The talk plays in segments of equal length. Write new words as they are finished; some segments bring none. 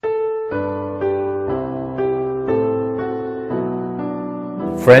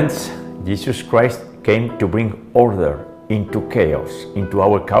Friends, Jesus Christ came to bring order into chaos, into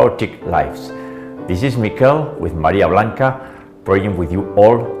our chaotic lives. This is Miquel with Maria Blanca, praying with you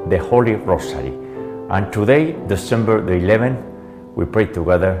all the Holy Rosary. And today, December the 11th, we pray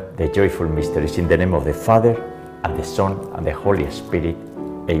together the joyful mysteries in the name of the Father, and the Son, and the Holy Spirit.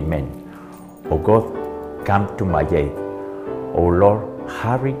 Amen. O God, come to my aid. O Lord,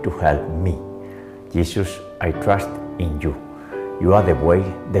 hurry to help me. Jesus, I trust in you. You are the way,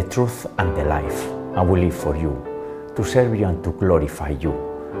 the truth, and the life, and we live for you, to serve you and to glorify you.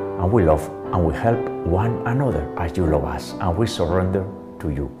 And we love and we help one another as you love us, and we surrender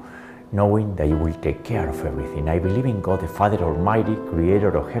to you, knowing that you will take care of everything. I believe in God, the Father Almighty,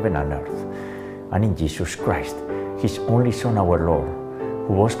 creator of heaven and earth, and in Jesus Christ, his only Son, our Lord,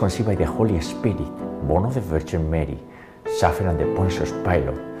 who was conceived by the Holy Spirit, born of the Virgin Mary, suffered under Pontius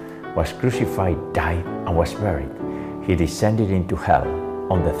Pilate, was crucified, died, and was buried. He descended into hell.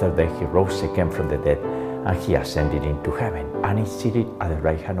 On the third day he rose again from the dead, and he ascended into heaven, and is seated at the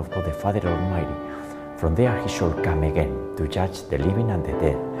right hand of God the Father Almighty. From there he shall come again to judge the living and the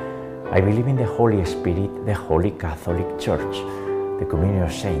dead. I believe in the Holy Spirit, the Holy Catholic Church, the communion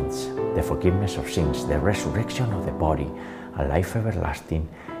of saints, the forgiveness of sins, the resurrection of the body, and life everlasting.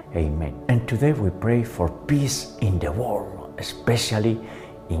 Amen. And today we pray for peace in the world, especially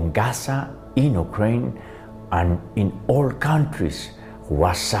in Gaza, in Ukraine, and in all countries who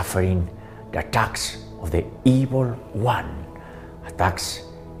are suffering the attacks of the evil one, attacks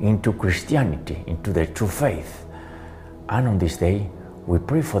into Christianity, into the true faith. And on this day, we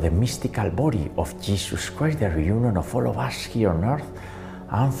pray for the mystical body of Jesus Christ, the reunion of all of us here on earth,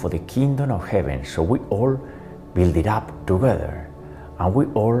 and for the kingdom of heaven, so we all build it up together, and we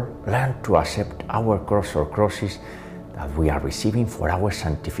all learn to accept our cross or crosses that we are receiving for our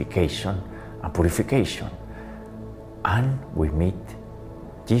sanctification and purification. And we meet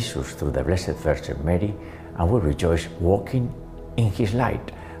Jesus through the Blessed Virgin Mary, and we rejoice walking in his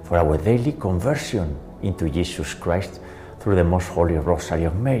light for our daily conversion into Jesus Christ through the Most Holy Rosary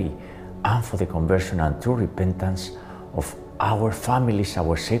of Mary, and for the conversion and true repentance of our families,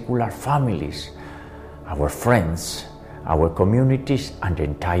 our secular families, our friends, our communities, and the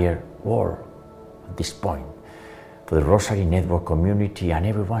entire world at this point. For the Rosary Network community and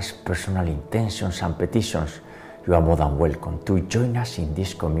everyone's personal intentions and petitions, you are more than welcome to join us in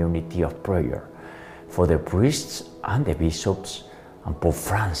this community of prayer. For the priests and the bishops and Pope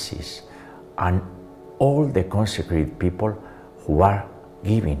Francis and all the consecrated people who are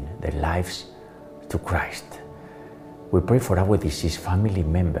giving their lives to Christ. We pray for our deceased family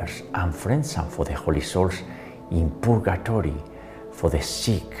members and friends, and for the holy souls in purgatory, for the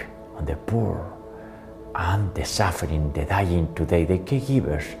sick and the poor and the suffering, the dying today, the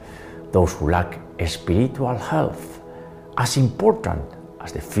caregivers, those who lack spiritual health, as important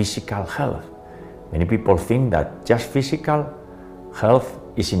as the physical health. Many people think that just physical health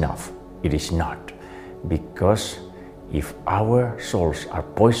is enough. It is not, because if our souls are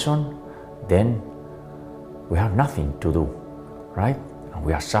poisoned, then we have nothing to do, right? And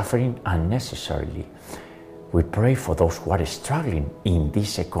we are suffering unnecessarily. We pray for those who are struggling in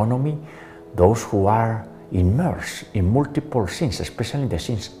this economy, those who are immersed in multiple sins, especially the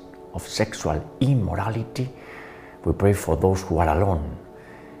sins of sexual immorality. We pray for those who are alone,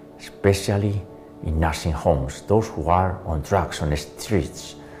 especially in nursing homes, those who are on drugs, on the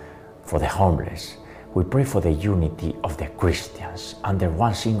streets, for the homeless. We pray for the unity of the Christians under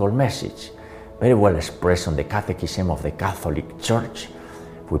one single message, very well expressed on the Catechism of the Catholic Church.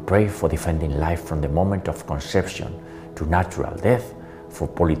 We pray for defending life from the moment of conception to natural death, for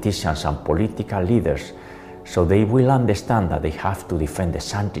politicians and political leaders, so they will understand that they have to defend the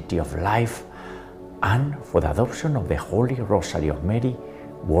sanctity of life, and for the adoption of the Holy Rosary of Mary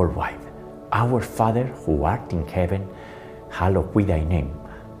worldwide. Our Father, who art in heaven, hallowed be thy name.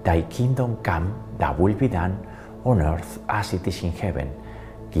 Thy kingdom come, thy will be done, on earth as it is in heaven.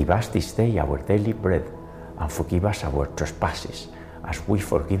 Give us this day our daily bread, and forgive us our trespasses, as we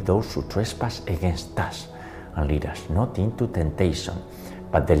forgive those who trespass against us. And lead us not into temptation,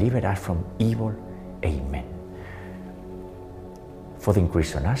 but deliver us from evil. Amen. For the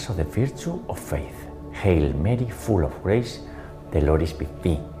increase on us of the virtue of faith. Hail Mary, full of grace, the Lord is with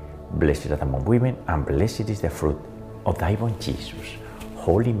thee. Blessed art among women, and blessed is the fruit of thy womb, Jesus.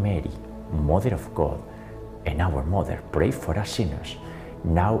 Holy Mary, Mother of God, and our Mother, pray for us sinners,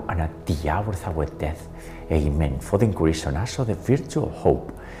 now and at the hour of our death. Amen. For the increase on us of the virtue of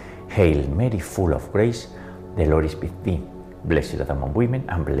hope. Hail Mary, full of grace, the Lord is with thee. Blessed art among women,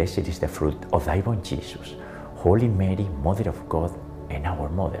 and blessed is the fruit of thy womb, Jesus. Holy Mary, Mother of God, and our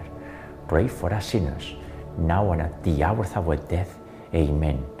Mother, pray for us sinners, now and at the hour of our death.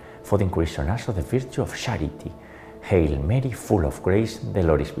 Amen. For the increase on us of the virtue of charity. Hail Mary, full of grace, the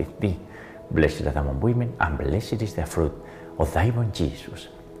Lord is with thee. Blessed art thou among women, and blessed is the fruit of thy womb, Jesus.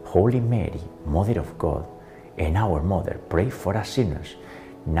 Holy Mary, Mother of God, and our Mother, pray for us sinners,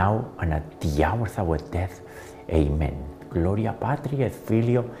 now and at the hour of our death. Amen. Gloria Patri et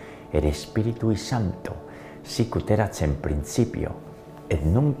Filio et Spiritui Sancto, sic ut erat in principio, et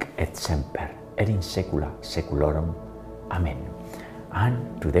nunc et semper, et in saecula saeculorum. Amen.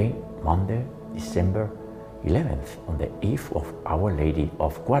 And today, Monday, December 11th, on the eve of Our Lady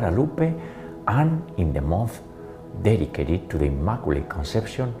of Guadalupe, and in the month dedicated to the Immaculate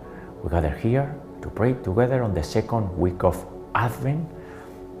Conception, we gather here to pray together on the second week of Advent,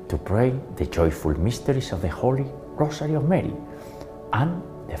 to pray the joyful mysteries of the Holy Rosary of Mary. And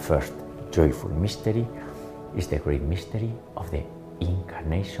the first joyful mystery is the great mystery of the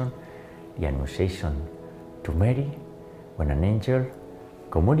Incarnation, the Annunciation to Mary, when an angel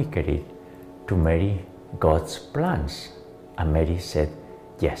communicated to Mary God's plans, and Mary said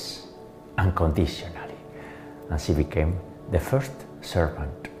yes, unconditionally, and she became the first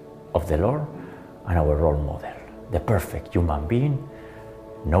servant of the Lord and our role model, the perfect human being,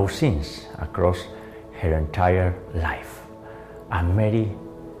 no sins across her entire life. And Mary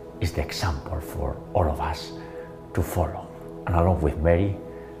is the example for all of us to follow. And along with Mary,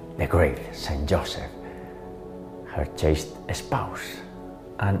 the great Saint Joseph, her chaste spouse.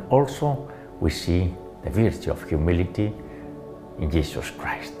 And also we see the virtue of humility in Jesus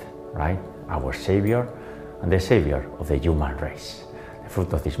Christ, right? Our Savior and the Savior of the human race. The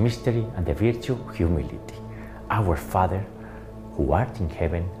fruit of this mystery and the virtue, humility. Our Father, who art in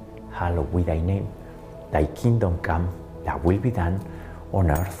heaven, hallowed be thy name. Thy kingdom come, thy will be done,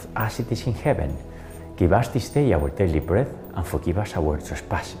 on earth as it is in heaven. Give us this day our daily bread, and forgive us our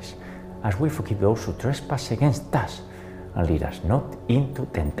trespasses, as we forgive those who trespass against us. And lead us not into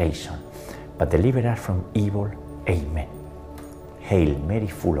temptation, but deliver us from evil. Amen. Hail Mary,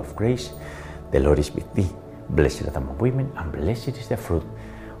 full of grace, the Lord is with thee. Blessed art thou among women, and blessed is the fruit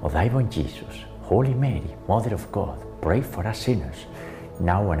of thy womb, Jesus. Holy Mary, Mother of God, pray for us sinners,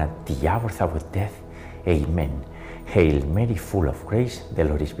 now and at the hour of our death. Amen. Hail Mary, full of grace, the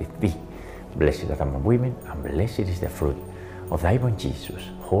Lord is with thee. Blessed art thou among women, and blessed is the fruit of thy womb, Jesus.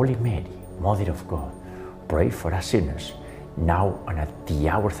 Holy Mary, Mother of God, pray for us sinners, now and at the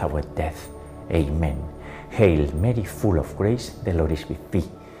hour of our death. Amen. Hail Mary, full of grace, the Lord is with thee.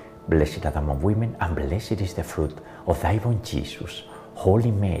 Blessed art thou among women, and blessed is the fruit of thy womb, Jesus.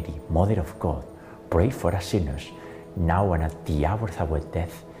 Holy Mary, Mother of God, pray for us sinners, now and at the hour of our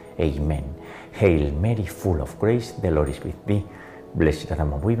death. Amen. Hail Mary, full of grace, the Lord is with thee. Blessed art thou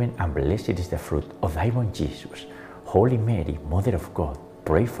among women, and blessed is the fruit of thy womb, Jesus. Holy Mary, Mother of God,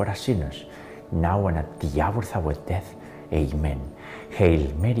 pray for us sinners, now and at the hour of our death. Amen. Hail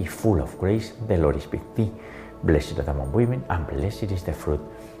Mary, full of grace, the Lord is with thee. Blessed art thou among women, and blessed is the fruit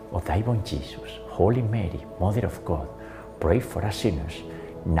of thy womb, Jesus. Holy Mary, Mother of God, pray for us sinners,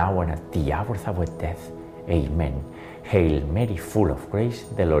 now and at the hour of our death. Amen. Hail Mary, full of grace,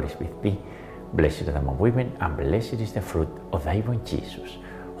 the Lord is with thee. Blessed art thou among women, and blessed is the fruit of thy womb, Jesus.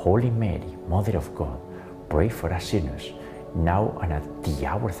 Holy Mary, Mother of God, pray for us sinners, now and at the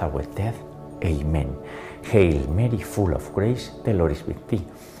hour of our death. Amen. Hail Mary, full of grace, the Lord is with thee.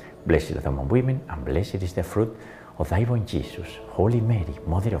 Blessed art thou among women, and blessed is the fruit of thy womb, Jesus. Holy Mary,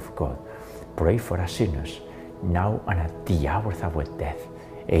 Mother of God, pray for us sinners, now and at the hour of our death.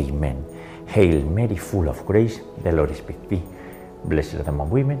 Amen. Hail Mary, full of grace, the Lord is with thee. Blessed art thou among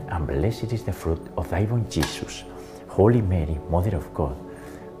women, and blessed is the fruit of thy womb, Jesus. Holy Mary, Mother of God,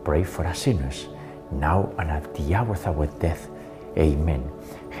 pray for us sinners, now and at the hour of our death. Amen.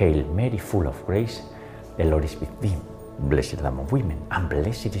 Hail Mary, full of grace, the Lord is with thee. Blessed art thou among women, and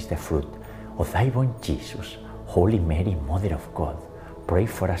blessed is the fruit of thy womb, Jesus. Holy Mary, Mother of God, pray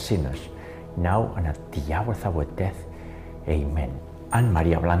for us sinners, now and at the hour of our death. Amen. And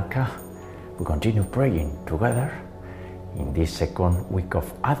Maria Blanca, we continue praying together in this second week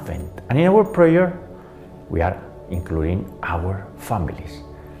of Advent. And in our prayer, we are including our families,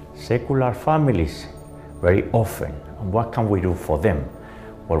 secular families, very often. And what can we do for them?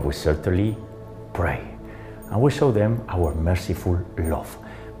 Well, we certainly pray, and we show them our merciful love.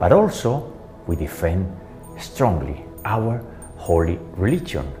 But also, we defend strongly our holy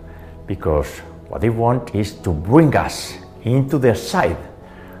religion, because what they want is to bring us into their side,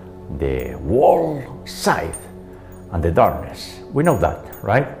 the world side, and the darkness. We know that,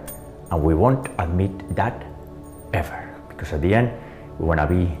 right? And we won't admit that ever, because at the end, we want to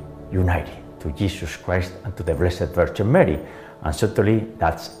be united to Jesus Christ and to the Blessed Virgin Mary. And certainly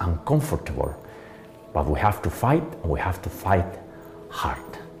that's uncomfortable, but we have to fight, and we have to fight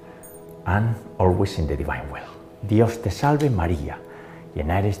heart, and always in the divine will. Dios te salve María,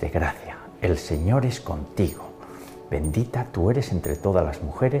 llena eres de gracia, el Señor es contigo. Bendita tú eres entre todas las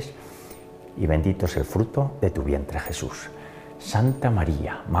mujeres, y bendito es el fruto de tu vientre Jesús. Santa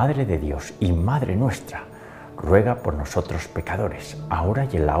María, Madre de Dios y Madre nuestra, ruega por nosotros pecadores, ahora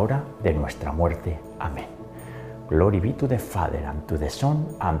y en la hora de nuestra muerte. Amén. Glory be to the Father, and to the Son,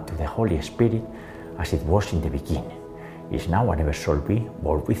 and to the Holy Spirit, as it was in the beginning, is now and ever shall be,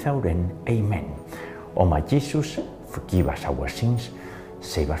 world without end. Amen. O my Jesus, forgive us our sins,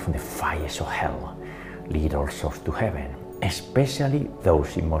 save us from the fires of hell, lead all souls to heaven, especially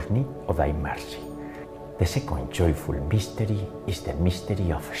those in most need of thy mercy. The second joyful mystery is the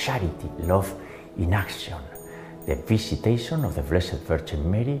mystery of charity, love in action, the visitation of the Blessed Virgin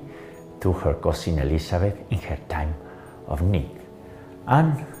Mary to her cousin Elizabeth in her time of need.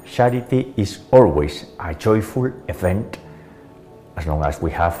 And charity is always a joyful event as long as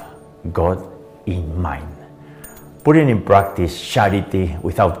we have God in mind. Putting in practice charity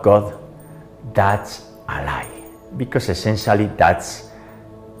without God, that's a lie, because essentially that's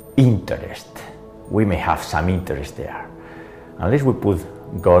interest. We may have some interest there. Unless we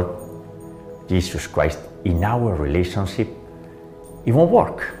put God, Jesus Christ, in our relationship, it won't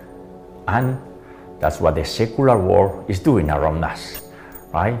work. And that's what the secular world is doing around us,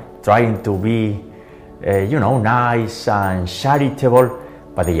 right? Trying to be, nice and charitable,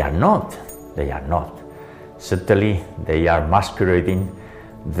 but they are not. They are not. Certainly, they are masquerading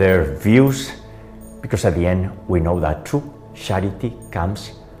their views, because at the end, we know that true charity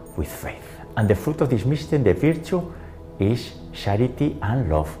comes with faith. And the fruit of this mystery, the virtue, is charity and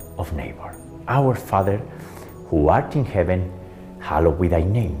love of neighbor. Our Father, who art in heaven, hallowed be thy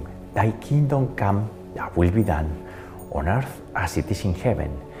name. Thy kingdom come, thy will be done, on earth as it is in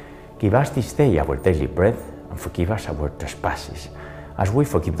heaven. Give us this day our daily bread, and forgive us our trespasses, as we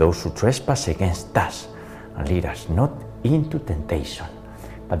forgive those who trespass against us. And lead us not into temptation,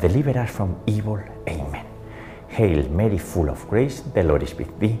 but deliver us from evil. Amen. Hail Mary, full of grace, the Lord is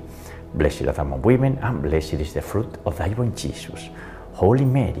with thee. Blessed art thou among women, and blessed is the fruit of thy womb, Jesus. Holy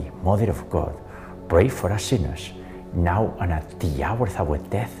Mary, Mother of God, pray for us sinners, now and at the hour of our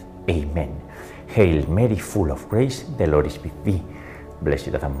death. Amen. Hail Mary, full of grace, the Lord is with thee. Blessed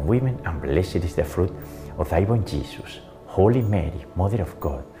art thou among women, and blessed is the fruit of thy womb, Jesus. Holy Mary, Mother of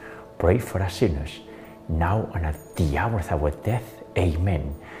God, pray for us sinners, now and at the hour of our death.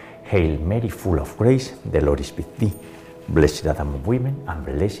 Amen. Hail Mary, full of grace, the Lord is with thee. Blessed art thou among women, and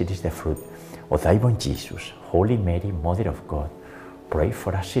blessed is the fruit of thy womb, Jesus. Holy Mary, Mother of God, pray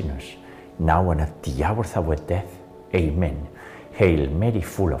for us sinners, now and at the hour of our death. Amen. Hail Mary,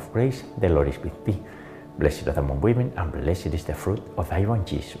 full of grace, the Lord is with thee. Blessed art thou among women, and blessed is the fruit of thy womb,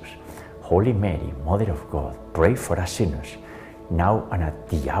 Jesus. Holy Mary, Mother of God, pray for us sinners, now and at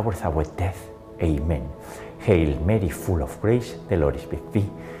the hour of our death. Amen. Hail Mary, full of grace, the Lord is with thee.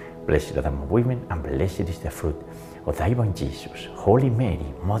 Blessed art thou among women, and blessed is the fruit of thy womb, Jesus. Holy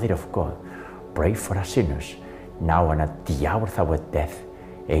Mary, Mother of God, pray for us sinners, now and at the hour of our death.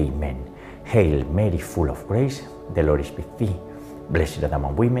 Amen. Hail Mary, full of grace, the Lord is with thee. Blessed art thou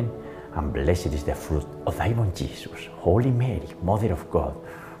among women, and blessed is the fruit of thy womb, Jesus. Holy Mary, Mother of God,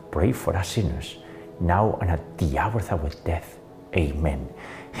 pray for us sinners, now and at the hour of our death. Amen.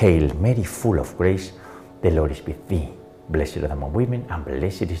 Hail Mary, full of grace, the Lord is with thee. Blessed art thou among women, and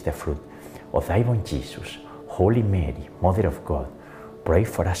blessed is the fruit of thy womb, Jesus. Holy Mary, Mother of God, pray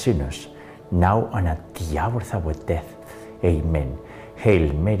for us sinners, now and at the hour of our death. Amen.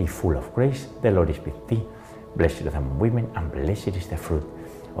 Hail Mary, full of grace, the Lord is with thee. Blessed art thou among women, and blessed is the fruit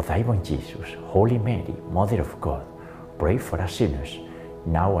of thy womb, Jesus. Holy Mary, Mother of God, pray for us sinners,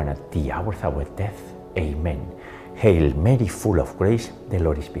 now and at the hour of our death. Amen. Hail Mary, full of grace, the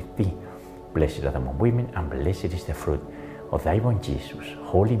Lord is with thee. Blessed art thou among women, and blessed is the fruit of thy womb, Jesus.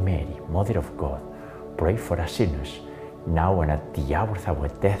 Holy Mary, Mother of God, pray for us sinners, now and at the hour of our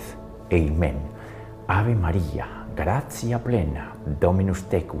death. Amen. Ave Maria, gratia plena, Dominus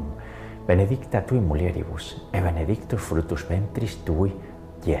tecum, benedicta tui mulieribus, et benedictus fructus ventris tui,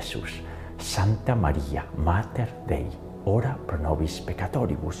 Jesus. Santa Maria, Mater Dei, ora pro nobis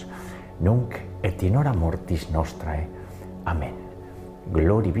peccatoribus, nunc et in hora mortis nostrae. Amen.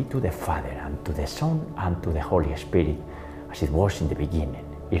 Glory be to the Father, and to the Son, and to the Holy Spirit, as it was in the beginning,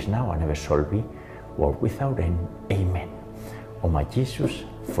 is now, and ever shall be, world without end. Amen. O my Jesus,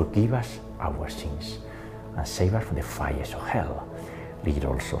 forgive us our sins, and save us from the fires of hell. Lead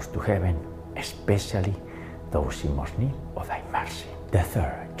all souls to heaven, especially those in most need of thy mercy. The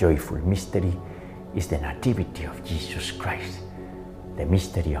third joyful mystery is the Nativity of Jesus Christ, the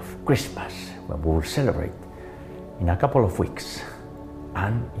mystery of Christmas, when we will celebrate in a couple of weeks.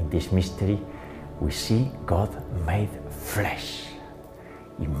 And in this mystery, we see God made flesh.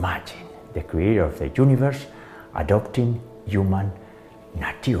 Imagine the creator of the universe adopting human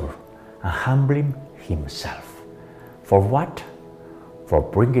nature and humbling himself. For what? For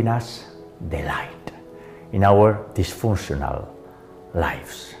bringing us the light in our dysfunctional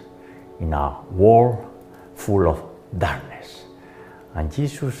lives, in a world full of darkness. And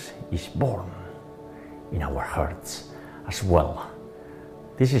Jesus is born in our hearts as well.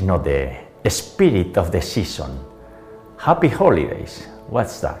 This is not the spirit of the season. Happy holidays.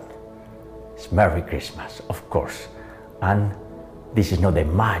 What's that? It's Merry Christmas, of course. And this is not the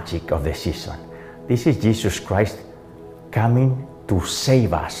magic of the season. This is Jesus Christ coming to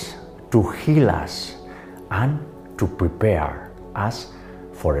save us, to heal us, and to prepare us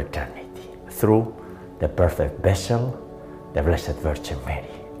for eternity through the perfect vessel, the Blessed Virgin Mary,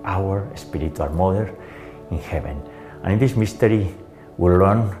 our spiritual mother in heaven. And in this mystery, we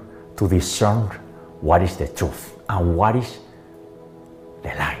learn to discern what is the truth and what is the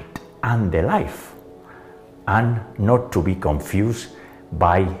light and the life, and not to be confused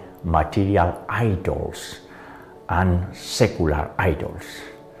by material idols and secular idols.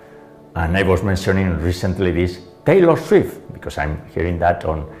 And I was mentioning recently this Taylor Swift, because I'm hearing that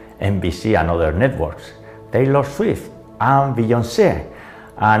on NBC and other networks. Taylor Swift and Beyoncé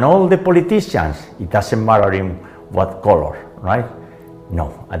and all the politicians, it doesn't matter in what color, right?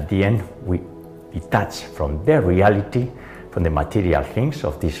 No, at the end we detach from their reality, from the material things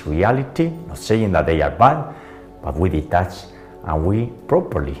of this reality, not saying that they are bad, but we detach and we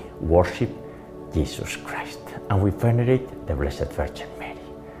properly worship Jesus Christ, and we venerate the Blessed Virgin Mary.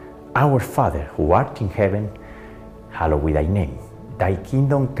 Our Father, who art in heaven, hallowed be thy name. Thy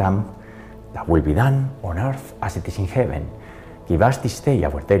kingdom come, thy will be done on earth as it is in heaven. Give us this day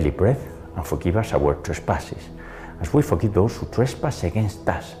our daily bread, and forgive us our trespasses, as we forgive those who trespass against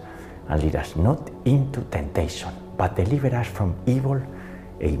us. And lead us not into temptation, but deliver us from evil.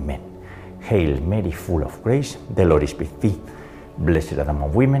 Amen. Hail Mary, full of grace, the Lord is with thee. Blessed art thou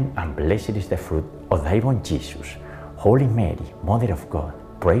among women, and blessed is the fruit of thy womb, Jesus. Holy Mary, Mother of God,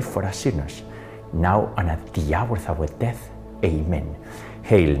 pray for us sinners, now and at the hour of our death. Amen.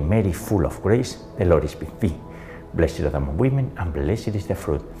 Hail Mary, full of grace, the Lord is with thee. Blessed art thou among women, and blessed is the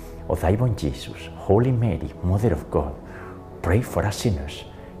fruit of thy womb, Jesus. Holy Mary, Mother of God, pray for us sinners,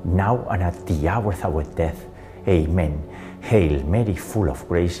 now and at the hour of our death. Amen. Hail Mary, full of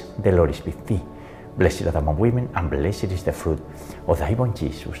grace, the Lord is with thee. Blessed art thou among women, and blessed is the fruit of thy womb,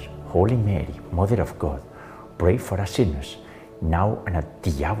 Jesus. Holy Mary, Mother of God, pray for us sinners, now and at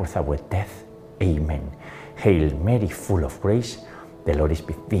the hour of our death. Amen. Hail Mary, full of grace, the Lord is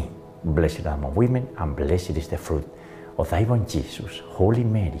with thee. Blessed art thou among women, and blessed is the fruit of thy womb, Jesus. Holy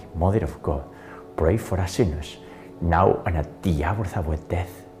Mary, Mother of God, pray for us sinners, now and at the hour of our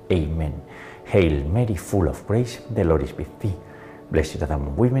death. Amen. Hail Mary, full of grace, the Lord is with thee. Blessed art thou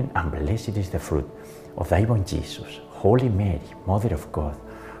among women, and blessed is the fruit of thy womb, Jesus. Holy Mary, Mother of God,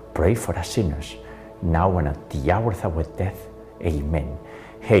 pray for us sinners, now and at the hour of our death. Amen.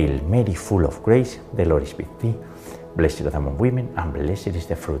 Hail Mary, full of grace, the Lord is with thee. Blessed art thou among women, and blessed is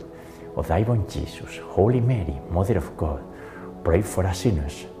the fruit of thy womb, Jesus. Holy Mary, Mother of God, pray for us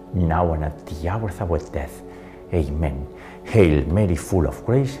sinners, now and at the hour of our death. Amen. Hail Mary, full of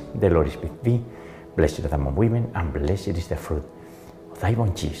grace, the Lord is with thee. Blessed art thou among women, and blessed is the fruit of thy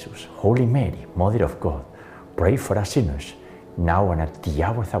womb, Jesus. Holy Mary, Mother of God, pray for us sinners, now and at the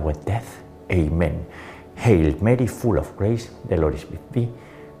hour of our death. Amen. Hail Mary, full of grace, the Lord is with thee.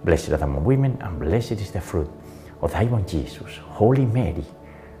 Blessed art thou among women, and blessed is the fruit of thy womb, Jesus. Holy Mary,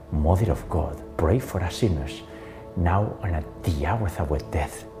 Mother of God, pray for us sinners, now and at the hour of our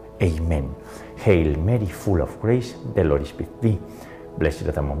death. Amen. Hail Mary, full of grace, the Lord is with thee. Blessed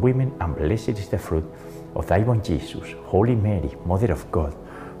art thou among women, and blessed is the fruit of thy womb, Jesus. Holy Mary, Mother of God,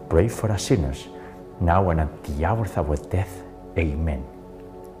 pray for us sinners, now and at the hour of our death. Amen.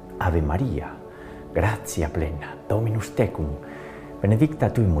 Ave Maria, gratia plena, Dominus tecum, benedicta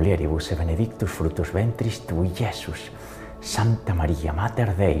tui mulieribus, et benedictus fructus ventris tui, Iesus. Santa Maria,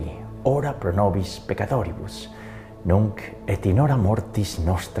 Mater Dei, ora pro nobis peccatoribus, nunc et in hora mortis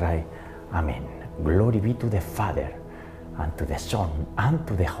nostrae. Amen. Glory be to the Father, and to the Son, and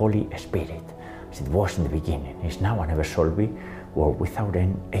to the Holy Spirit, as it was in the beginning, is now, and ever shall be, world without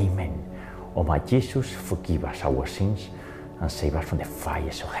end. Amen. O my Jesus, forgive us our sins, and save us from the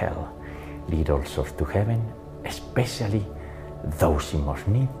fires of hell. Lead all souls to heaven, especially those in most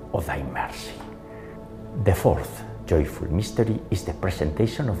need of thy mercy. The fourth joyful mystery is the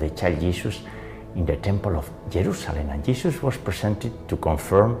presentation of the child Jesus in the temple of Jerusalem, and Jesus was presented to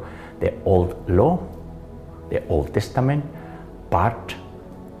confirm the old law, the Old Testament, part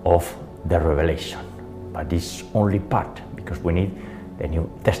of the revelation. But this is only part, because we need the New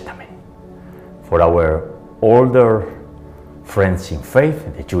Testament. For our older friends in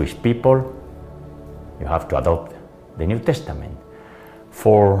faith, the Jewish people, you have to adopt the New Testament.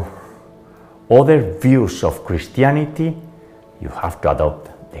 For other views of Christianity, you have to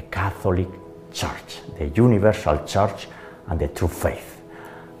adopt the Catholic Church, the universal church and the true faith.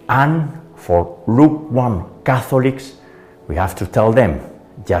 And for lukewarm Catholics, we have to tell them,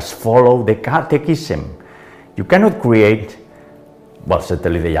 just follow the catechism. You cannot create, well,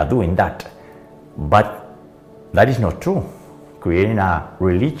 certainly they are doing that, but that is not true. Creating a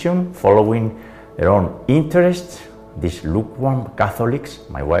religion following their own interests, these lukewarm Catholics,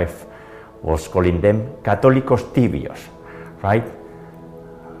 my wife was calling them Católicos tibios, right?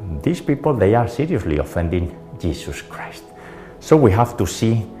 These people, they are seriously offending Jesus Christ. So we have to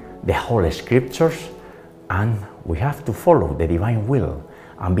see the Holy Scriptures, and we have to follow the divine will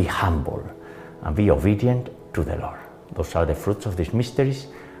and be humble and be obedient to the Lord. Those are the fruits of these mysteries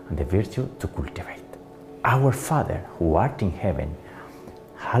and the virtue to cultivate. Our Father, who art in heaven,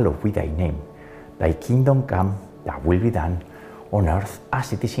 hallowed be thy name. Thy kingdom come, thy will be done, on earth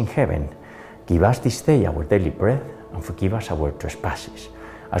as it is in heaven. Give us this day our daily bread, and forgive us our trespasses,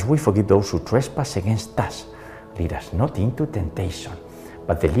 as we forgive those who trespass against us. Lead us not into temptation,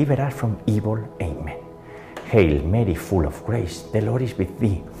 but deliver us from evil. Amen. Hail Mary, full of grace, the Lord is with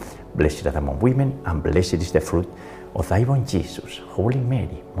thee. Blessed art thou among women, and blessed is the fruit of thy womb, Jesus. Holy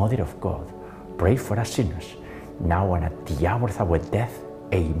Mary, Mother of God, pray for us sinners, now and at the hour of our death.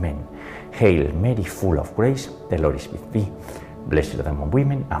 Amen. Hail Mary, full of grace, the Lord is with thee. Blessed art thou among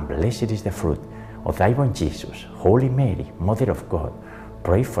women, and blessed is the fruit of thy womb, Jesus. Holy Mary, Mother of God,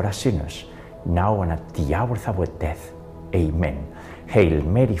 pray for us sinners, now and at the hour of our death. Amen. Hail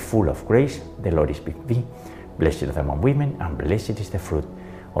Mary, full of grace, the Lord is with thee. Blessed art thou among women, and blessed is the fruit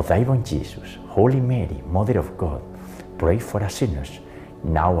of thy womb, Jesus. Holy Mary, Mother of God, pray for us sinners,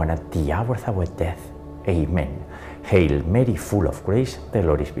 now and at the hour of our death. Amen. Hail Mary, full of grace, the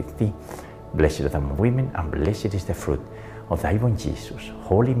Lord is with thee. Blessed art thou among women, and blessed is the fruit of thy womb, Jesus.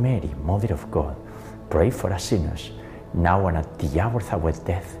 Holy Mary, Mother of God, pray for us sinners, now and at the hour of our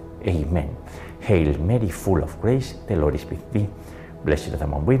death. Amen. Hail Mary, full of grace, the Lord is with thee. Blessed art thou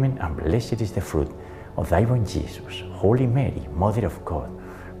among women, and blessed is the fruit of thy womb, Jesus. Holy Mary, Mother of God,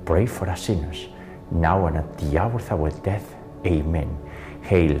 pray for us sinners, now and at the hour of our death. Amen.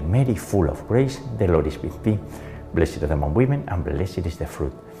 Hail Mary, full of grace, the Lord is with thee. Blessed art thou among women, and blessed is the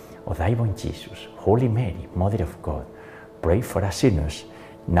fruit of thy womb, Jesus. Holy Mary, Mother of God, pray for us sinners,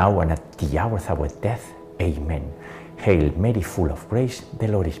 now and at the hour of our death. Amen. Hail Mary, full of grace, the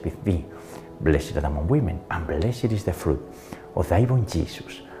Lord is with thee. Blessed art thou among women, and blessed is the fruit of thy womb,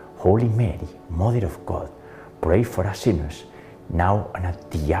 Jesus. Holy Mary, Mother of God, pray for us sinners, now and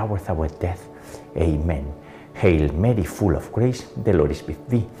at the hour of our death. Amen. Hail Mary, full of grace, the Lord is with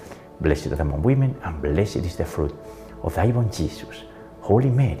thee. Blessed art thou among women, and blessed is the fruit of thy womb, Jesus. Holy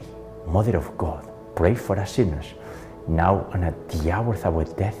Mary, Mother of God, pray for us sinners, now and at the hour of our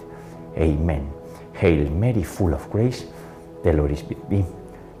death. Amen. Hail Mary, full of grace, the Lord is with thee.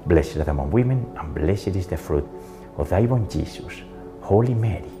 Blessed art thou among women, and blessed is the fruit of thy womb, Jesus. Holy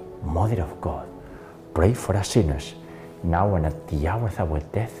Mary, Mother of God, pray for us sinners, now and at the hour of our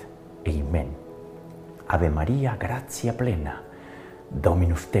death. Amen. Ave Maria, gratia plena,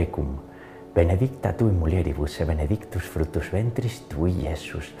 Dominus tecum, benedicta tu in mulieribus, et benedictus fructus ventris tui,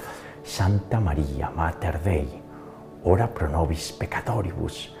 Iesus. Santa Maria, Mater Dei, ora pro nobis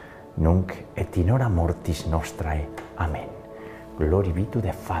peccatoribus, nunc et in hora mortis nostrae. Amen. Glory be to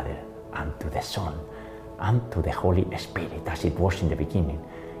the Father, and to the Son, and to the Holy Spirit, as it was in the beginning,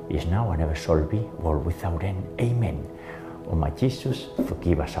 is now, and ever shall be, world without end. Amen. O my Jesus,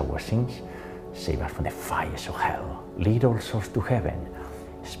 forgive us our sins, save us from the fires of hell, lead all souls to heaven,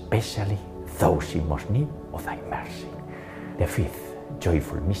 especially those in most need of thy mercy. The fifth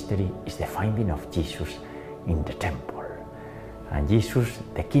joyful mystery is the finding of Jesus in the temple. And Jesus,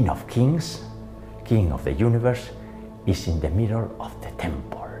 the King of Kings, King of the universe, is in the middle of the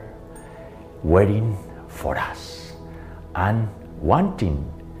temple, waiting for us and wanting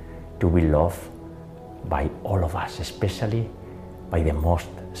to be loved by all of us, especially by the most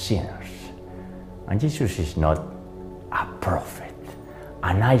sinners. And Jesus is not a prophet,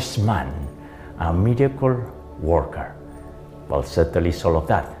 a nice man, a miracle worker. Well, certainly is all of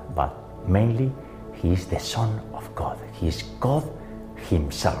that, but mainly he is the Son of God. He is God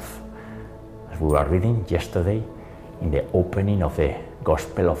himself. As we were reading yesterday in the opening of the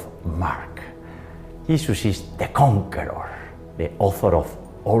Gospel of Mark, Jesus is the conqueror, the author of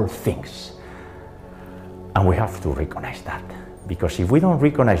all things. And we have to recognize that. Because if we don't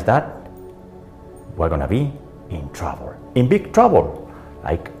recognize that, we're going to be in trouble, in big trouble,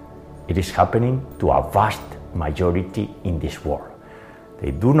 like it is happening to a vast majority in this world.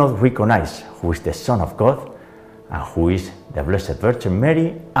 They do not recognize who is the Son of God and who is the Blessed Virgin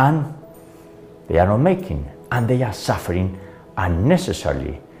Mary, and they are not making, and they are suffering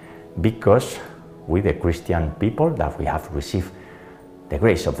unnecessarily, because we, the Christian people, that we have received the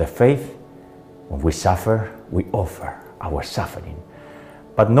grace of the faith, when we suffer, we offer our suffering.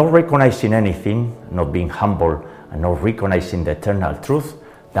 But not recognizing anything, not being humble, and not recognizing the eternal truth,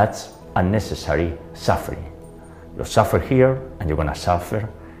 that's unnecessary suffering. You suffer here, and you're going to suffer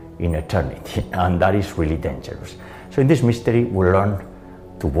in eternity, and that is really dangerous. So in this mystery, we learn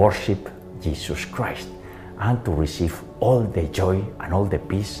to worship Jesus Christ and to receive all the joy and all the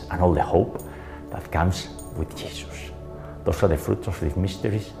peace and all the hope that comes with Jesus. Those are the fruits of these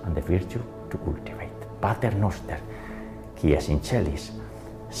mysteries and the virtue to cultivate. Pater noster, qui es in celis,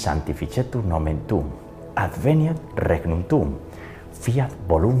 sanctificetur nomen tuum, adveniat regnum tuum, fiat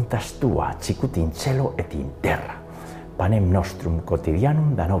voluntas tua, sicut in cielo et in terra. Panem nostrum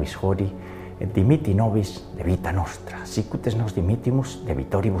quotidianum da nobis hodie, et dimitti nobis de vita nostra, sicut es nos dimittimus de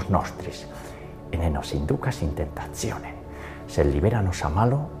vitoribus nostris, et ne nos inducas in tentationem, sed libera nos a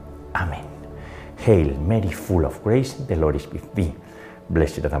malo. Amen. Hail Mary, full of grace, the Lord is with thee.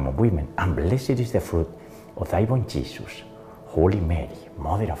 Blessed art thou among women, and blessed is the fruit of thy womb, Jesus. Holy Mary,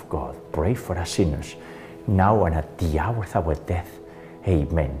 Mother of God, pray for us sinners, now and at the hour of our death.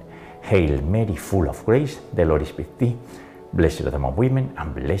 Amen. Hail Mary, full of grace, the Lord is with thee. Blessed art thou among women,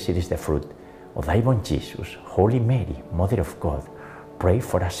 and blessed is the fruit of thy womb, Jesus. Holy Mary, Mother of God, pray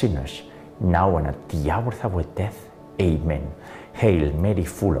for us sinners, now and at the hour of our death. Amen. Hail Mary,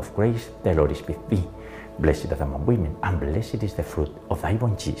 full of grace, the Lord is with thee. Blessed art thou among women, and blessed is the fruit of thy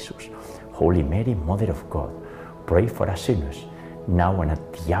womb, Jesus. Holy Mary, Mother of God, pray for us sinners, now and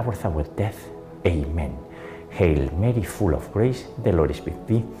at the hour of our death. Amen. Hail Mary, full of grace, the Lord is with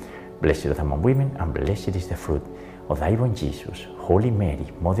thee. Blessed art thou among women, and blessed is the fruit of thy womb, Jesus. Holy Mary,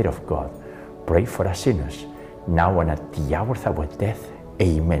 Mother of God, pray for us sinners, now and at the hour of our death.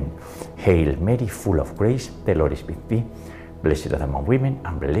 Amen. Hail Mary, full of grace, the Lord is with thee. Blessed art thou among women,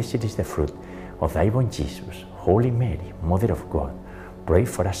 and blessed is the fruit of thy womb, Jesus. Holy Mary, Mother of God, pray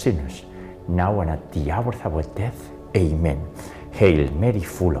for us sinners, now and at the hour of our death. Amen. Hail Mary,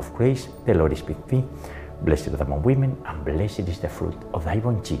 full of grace, the Lord is with thee. Blessed art thou among women, and blessed is the fruit of thy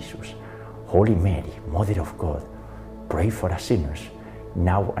womb, Jesus. Holy Mary, Mother of God, pray for us sinners,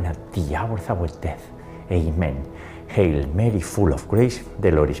 now and at the hour of our death. Amen. Hail Mary, full of grace,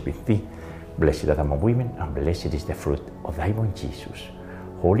 the Lord is with thee. Blessed art thou among women, and blessed is the fruit of thy womb, Jesus.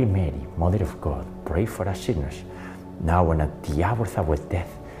 Holy Mary, Mother of God, pray for us sinners, now and at the hour of our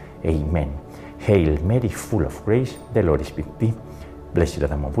death. Amen. Hail Mary, full of grace, the Lord is with thee. Blessed art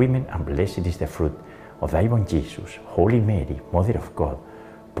thou among women, and blessed is the fruit of thy womb, Jesus. Holy Mary, Mother of God,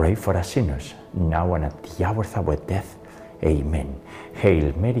 pray for us sinners, now and at the hour of our death. Amen.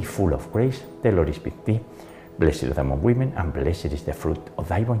 Hail Mary, full of grace, the Lord is with thee. Blessed art thou among women, and blessed is the fruit of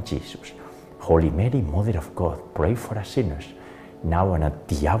thy womb, Jesus. Holy Mary, Mother of God, pray for us sinners, now and at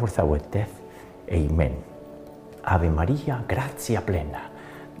the hour of our death. Amen. Ave Maria, gratia plena,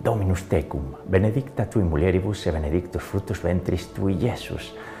 Dominus tecum, benedicta tui mulieribus, et benedictus fructus ventris tui,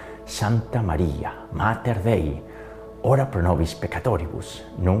 Iesus. Santa Maria, Mater Dei, ora pro nobis peccatoribus,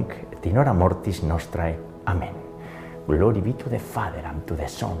 nunc et in hora mortis nostrae. Amen. Glory be to the Father, and to the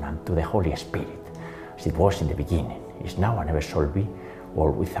Son, and to the Holy Spirit, as it was in the beginning, is now, and ever shall be,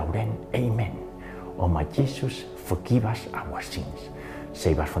 world without end. Amen. O my Jesus, forgive us our sins,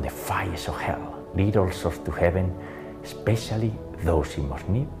 save us from the fires of hell, lead all souls to heaven, especially those in most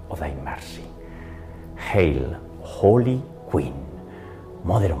need of thy mercy. Hail, Holy Queen,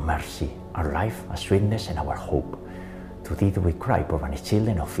 Mother of mercy, our life, our sweetness, and our hope. To thee do we cry, poor banished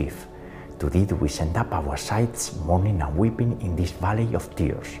children of Eve. To thee do we send up our sighs, mourning and weeping in this valley of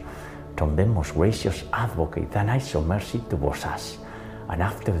tears. From them, most gracious Advocate, thine eyes of mercy towards us. And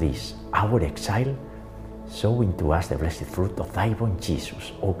after this, our exile, sow into us the blessed fruit of thy womb,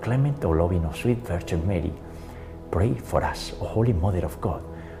 Jesus. O clement, O loving, O sweet Virgin Mary, pray for us, O Holy Mother of God,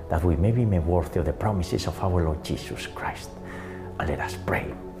 that we may be made worthy of the promises of our Lord Jesus Christ. And let us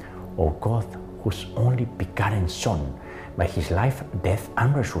pray. O God, whose only begotten Son, by his life, death,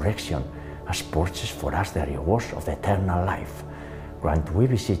 and resurrection, has purchased for us the rewards of the eternal life, grant, we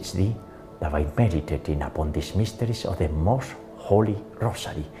beseech thee, that by meditating upon these mysteries of the most holy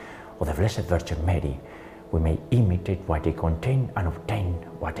Rosary of the Blessed Virgin Mary, we may imitate what they contain and obtain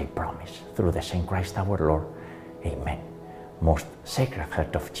what they promise. Through the same Christ our Lord. Amen. Most Sacred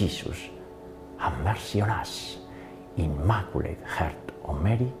Heart of Jesus, have mercy on us. Immaculate Heart of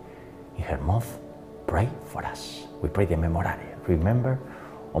Mary, in her month, pray for us. We pray the Memorare. Remember,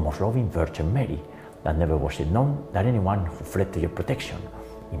 O most loving Virgin Mary, that never was it known that anyone who fled to your protection,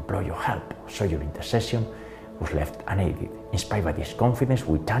 implored your help, sought your intercession, was left unaided. Inspired by this confidence,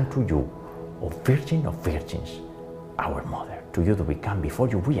 we turn to you, O Virgin of Virgins, our Mother. To you do we come, before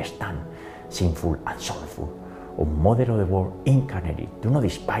you we stand, sinful and sorrowful. O Mother of the Word incarnated, do not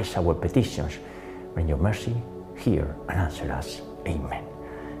despise our petitions. Bring your mercy, hear and answer us. Amen.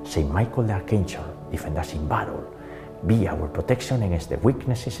 Saint Michael the Archangel, defend us in battle. Be our protection against the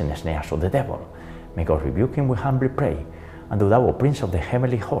weaknesses and snares of the devil. May God rebuke him, we humbly pray. And do thou, O Prince of the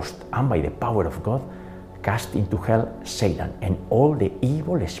heavenly host, and by the power of God, cast into hell Satan and all the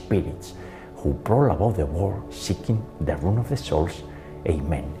evil spirits who prowl about the world, seeking the ruin of the souls.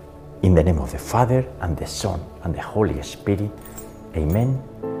 Amen. In the name of the Father, and the Son, and the Holy Spirit. Amen.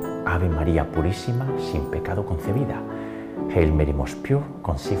 Ave María Purísima, sin pecado concebida. Hail Mary, most pure,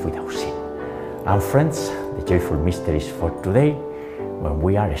 conceived without sin. And friends, the joyful mysteries for today, when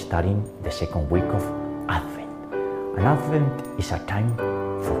we are starting the second week of Advent. And Advent is a time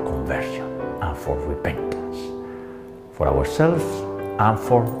for conversion and for repentance, for ourselves and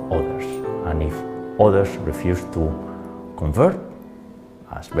for others. And if others refuse to convert,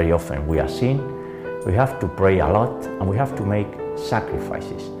 as very often we are seeing, we have to pray a lot and we have to make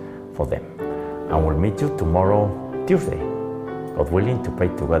sacrifices for them. And we'll meet you tomorrow, Tuesday, God willing, to pray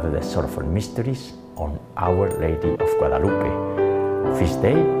together the sorrowful mysteries on Our Lady of Guadalupe feast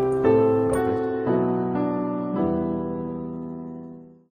day.